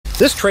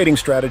This trading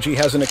strategy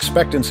has an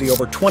expectancy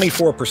over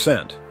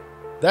 24%.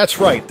 That's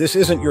right, this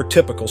isn't your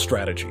typical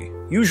strategy.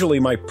 Usually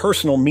my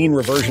personal mean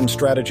reversion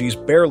strategies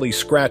barely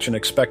scratch an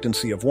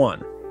expectancy of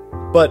 1.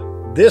 But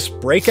this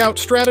breakout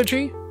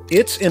strategy?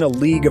 It's in a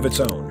league of its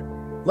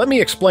own. Let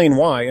me explain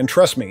why, and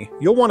trust me,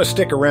 you'll want to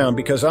stick around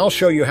because I'll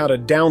show you how to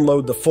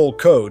download the full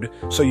code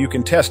so you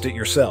can test it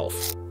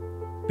yourself.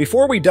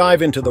 Before we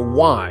dive into the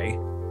why,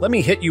 let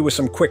me hit you with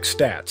some quick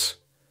stats.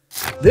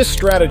 This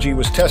strategy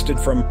was tested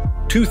from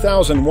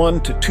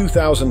 2001 to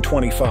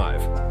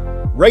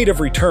 2025. Rate of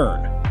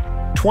return,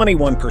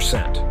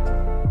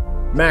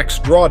 21%. Max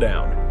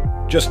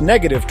drawdown, just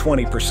negative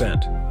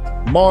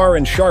 20%. MAR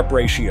and Sharpe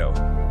ratio,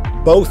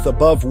 both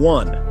above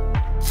 1.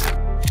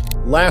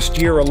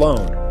 Last year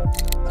alone,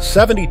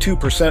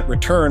 72%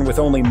 return with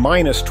only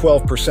minus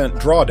 12%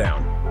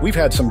 drawdown. We've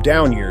had some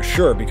down years,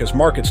 sure, because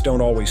markets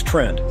don't always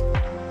trend.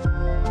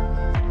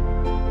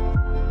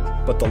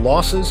 But the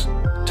losses,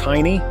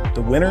 tiny,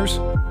 the winners,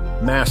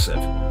 massive.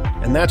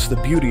 And that's the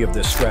beauty of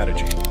this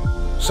strategy.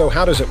 So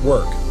how does it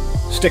work?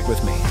 Stick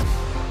with me.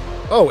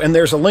 Oh, and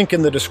there's a link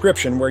in the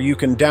description where you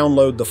can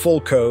download the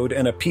full code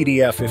and a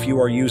PDF if you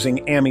are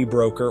using AMI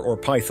Broker or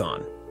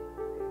Python.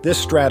 This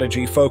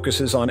strategy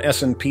focuses on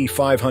S&P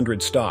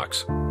 500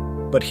 stocks.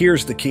 But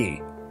here's the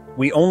key.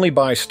 We only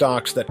buy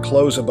stocks that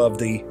close above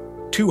the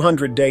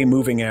 200-day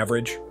moving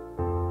average,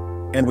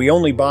 and we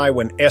only buy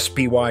when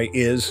SPY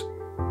is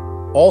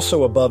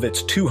also above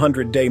its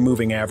 200-day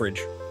moving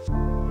average.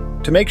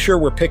 To make sure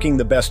we're picking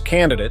the best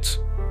candidates,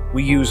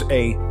 we use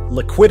a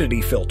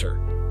liquidity filter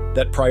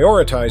that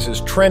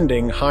prioritizes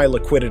trending high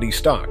liquidity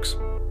stocks.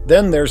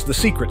 Then there's the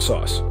secret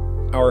sauce,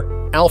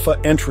 our alpha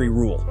entry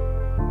rule,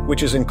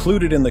 which is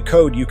included in the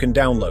code you can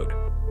download.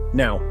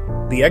 Now,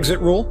 the exit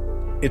rule?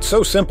 It's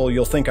so simple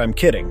you'll think I'm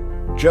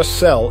kidding. Just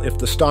sell if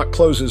the stock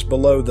closes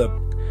below the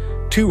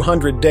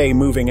 200-day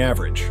moving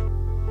average.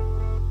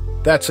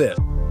 That's it.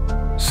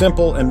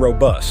 Simple and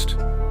robust.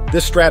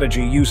 This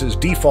strategy uses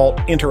default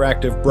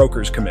interactive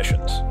broker's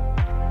commissions.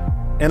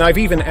 And I've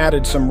even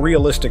added some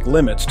realistic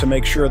limits to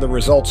make sure the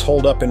results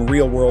hold up in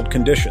real-world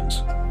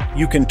conditions.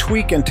 You can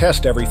tweak and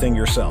test everything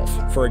yourself.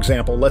 For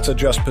example, let's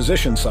adjust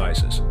position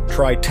sizes.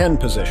 Try 10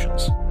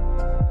 positions.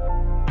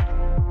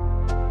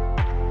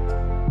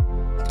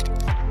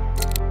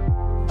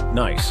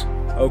 Nice.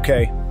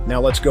 Okay, now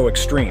let's go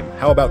extreme.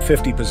 How about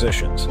 50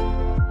 positions?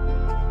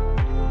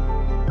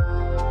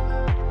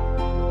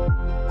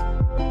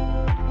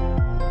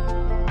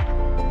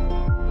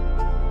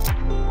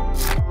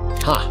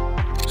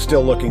 Ha!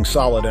 Still looking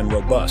solid and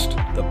robust.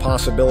 The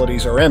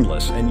possibilities are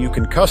endless, and you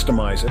can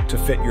customize it to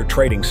fit your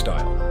trading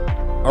style.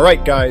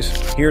 Alright guys,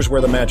 here's where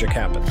the magic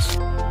happens.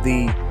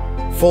 The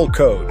full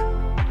code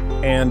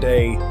and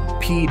a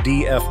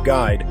PDF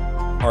guide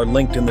are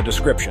linked in the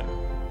description.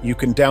 You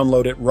can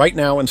download it right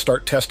now and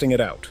start testing it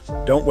out.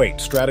 Don't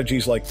wait,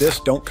 strategies like this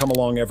don't come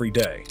along every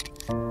day,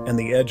 and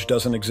the edge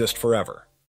doesn't exist forever.